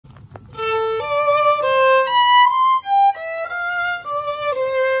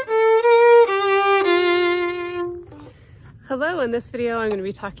in this video I'm going to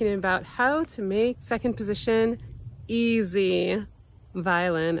be talking about how to make second position easy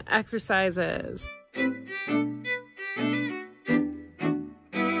violin exercises.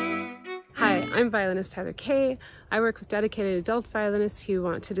 Hi, I'm violinist Kaye. I work with dedicated adult violinists who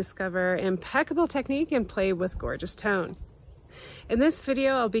want to discover impeccable technique and play with gorgeous tone. In this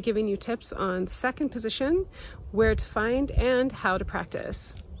video, I'll be giving you tips on second position, where to find, and how to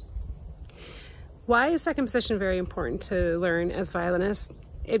practice. Why is second position very important to learn as violinists?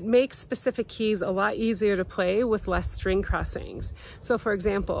 It makes specific keys a lot easier to play with less string crossings. So for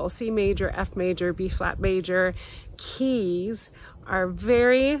example, C major, F major, B flat major keys are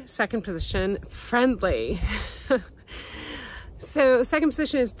very second position friendly. So second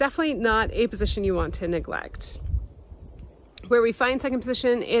position is definitely not a position you want to neglect. Where we find second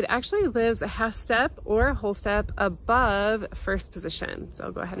position, it actually lives a half step or a whole step above first position. So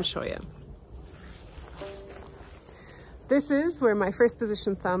I'll go ahead and show you. This is where my first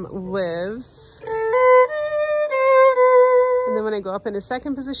position thumb lives. And then when I go up into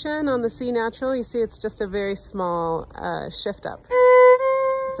second position on the C natural, you see it's just a very small shift up.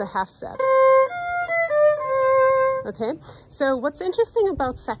 It's a half step. Okay, so what's interesting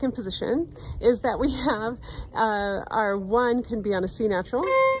about second position is that we have our one can be on a C natural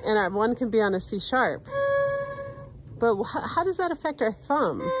and our one can be on a C sharp. But how does that affect our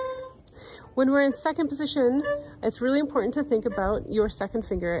thumb? When we're in second position, it's really important to think about your second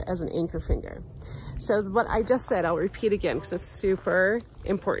finger as an anchor finger. So what I just said, I'll repeat again because it's super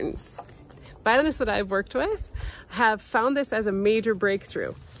important. Violinists that I've worked with have found this as a major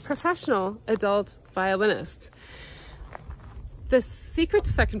breakthrough. Professional adult violinists. The secret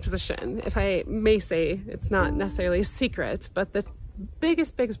to second position, if I may say, it's not necessarily a secret, but the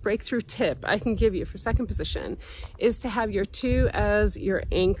biggest breakthrough tip I can give you for second position is to have your two as your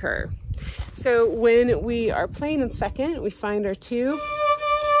anchor. So when we are playing in second, we find our two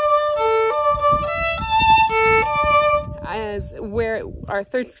as where our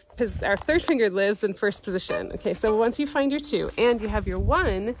third finger lives in first position. Okay, so once you find your two and you have your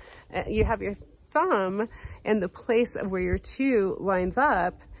one, you have your thumb and the place of where your two lines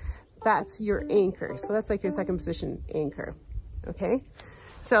up, that's your anchor. So that's like your second position anchor. Okay,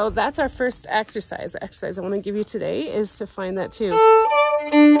 so that's our first exercise. The exercise I want to give you today is to find that two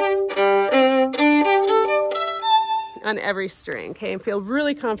on every string, okay, and feel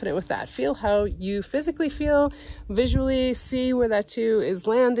really confident with that. Feel how you physically feel, visually see where that two is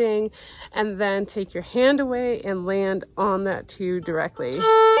landing, and then take your hand away and land on that two directly.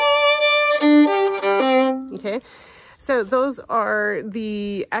 Okay, so those are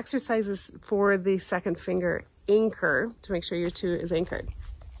the exercises for the second finger anchor to make sure your two is anchored.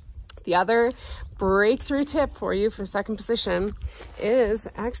 The other breakthrough tip for you for second position is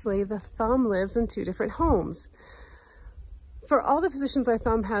actually the thumb lives in two different homes. For all the positions, our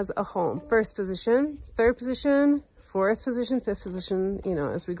thumb has a home. First position, third position, fourth position, fifth position, you know,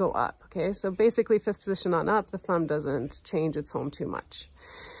 as we go up, okay? So basically fifth position on up, the thumb doesn't change its home too much.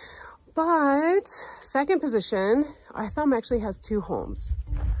 But second position, our thumb actually has two homes.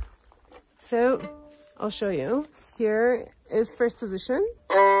 So I'll show you. Here is first position.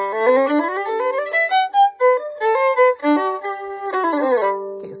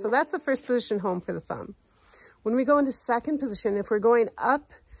 Okay, so that's the first position home for the thumb. When we go into second position, if we're going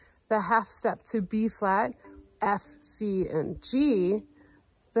up the half step to B flat, F, C, and G,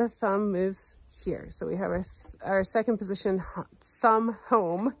 the thumb moves here. So we have our second position thumb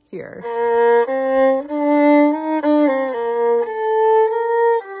home here.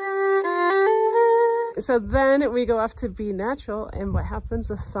 So then we go off to B natural, and what happens?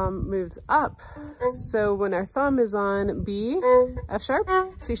 The thumb moves up. So when our thumb is on B, F sharp,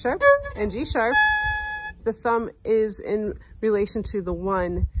 C sharp, and G sharp, the thumb is in relation to the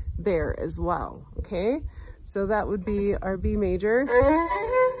one there as well, okay? So that would be our B major,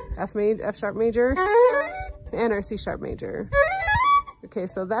 F sharp major, and our C sharp major. Okay,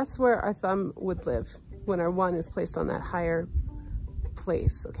 so that's where our thumb would live when our one is placed on that higher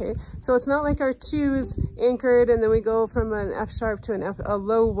place, okay? So it's not like our two is anchored and then we go from an F sharp to a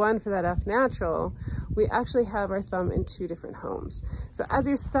low one for that F natural. We actually have our thumb in two different homes. So as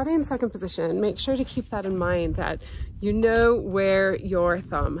you're studying second position, make sure to keep that in mind, that you know where your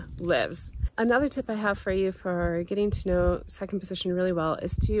thumb lives. Another tip I have for you for getting to know second position really well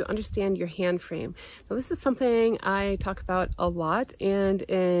is to understand your hand frame. Now this is something I talk about a lot and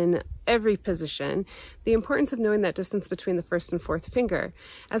in every position, the importance of knowing that distance between the first and fourth finger.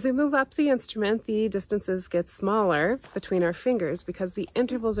 As we move up the instrument, the distances get smaller between our fingers because the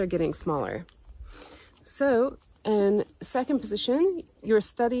intervals are getting smaller. So in second position, your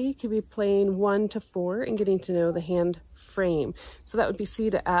study could be playing 1 to 4 and getting to know the hand frame. So that would be C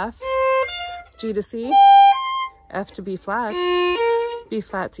to F, G to C, F to B flat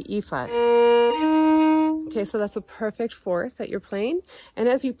to E flat. Okay, so that's a perfect fourth that you're playing. And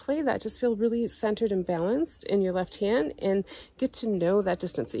as you play that, just feel really centered and balanced in your left hand and get to know that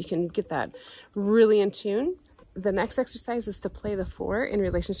distance so you can get that really in tune. The next exercise is to play the 4 in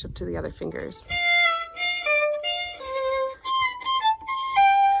relationship to the other fingers.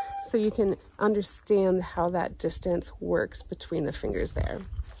 So you can understand how that distance works between the fingers there.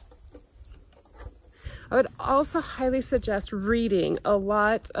 I would also highly suggest reading a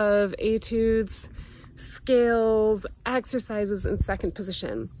lot of etudes, scales, exercises in second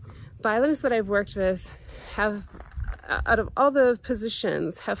position. Violinists that I've worked with have, out of all the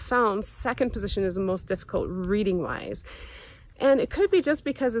positions, have found second position is the most difficult reading-wise. And it could be just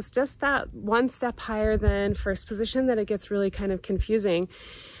because it's just that one step higher than first position that it gets really kind of confusing.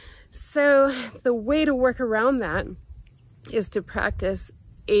 So the way to work around that is to practice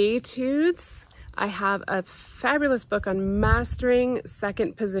etudes. I have a fabulous book on mastering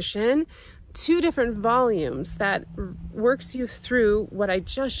second position, 2 different volumes that works you through what I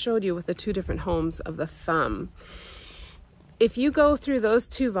just showed you with the 2 different homes of the thumb. If you go through those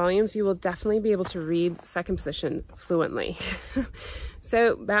 2 volumes, you will definitely be able to read second position fluently.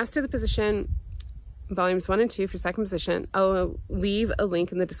 So master the position, volumes 1 and 2 for second position. I'll leave a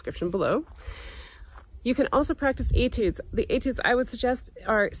link in the description below. You can also practice etudes. The etudes I would suggest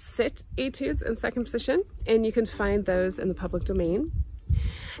are sit etudes in second position, and you can find those in the public domain.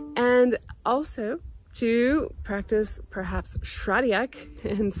 And also to practice perhaps Shradiak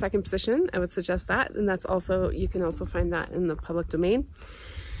in second position, I would suggest that, and that's also, you can also find that in the public domain.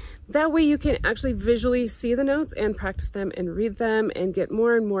 That way you can actually visually see the notes and practice them and read them and get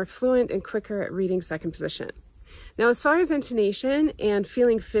more and more fluent and quicker at reading second position. Now, as far as intonation and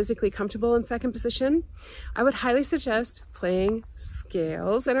feeling physically comfortable in second position, I would highly suggest playing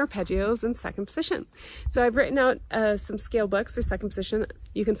scales and arpeggios in second position. So I've written out some scale books for second position.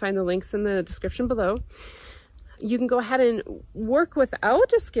 You can find the links in the description below. You can go ahead and work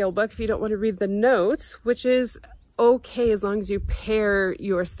without a scale book if you don't want to read the notes, which is okay as long as you pair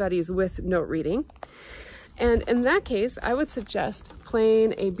your studies with note reading. And in that case, I would suggest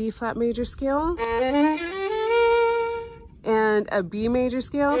playing a B flat major scale and a B major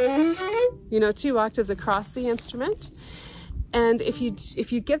scale, 2 octaves across the instrument. And if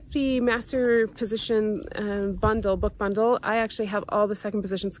you get the master position book bundle, I actually have all the second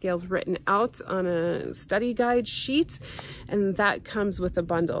position scales written out on a study guide sheet, and that comes with a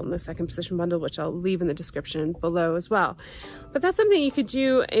bundle, in the second position bundle, which I'll leave in the description below as well. But that's something you could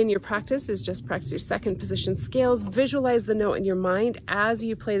do in your practice, is just practice your second position scales, visualize the note in your mind as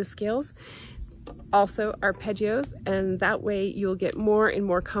you play the scales. Also arpeggios, and that way you'll get more and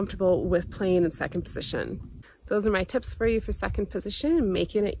more comfortable with playing in second position. Those are my tips for you for second position and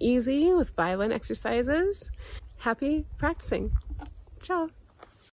making it easy with violin exercises. Happy practicing. Ciao.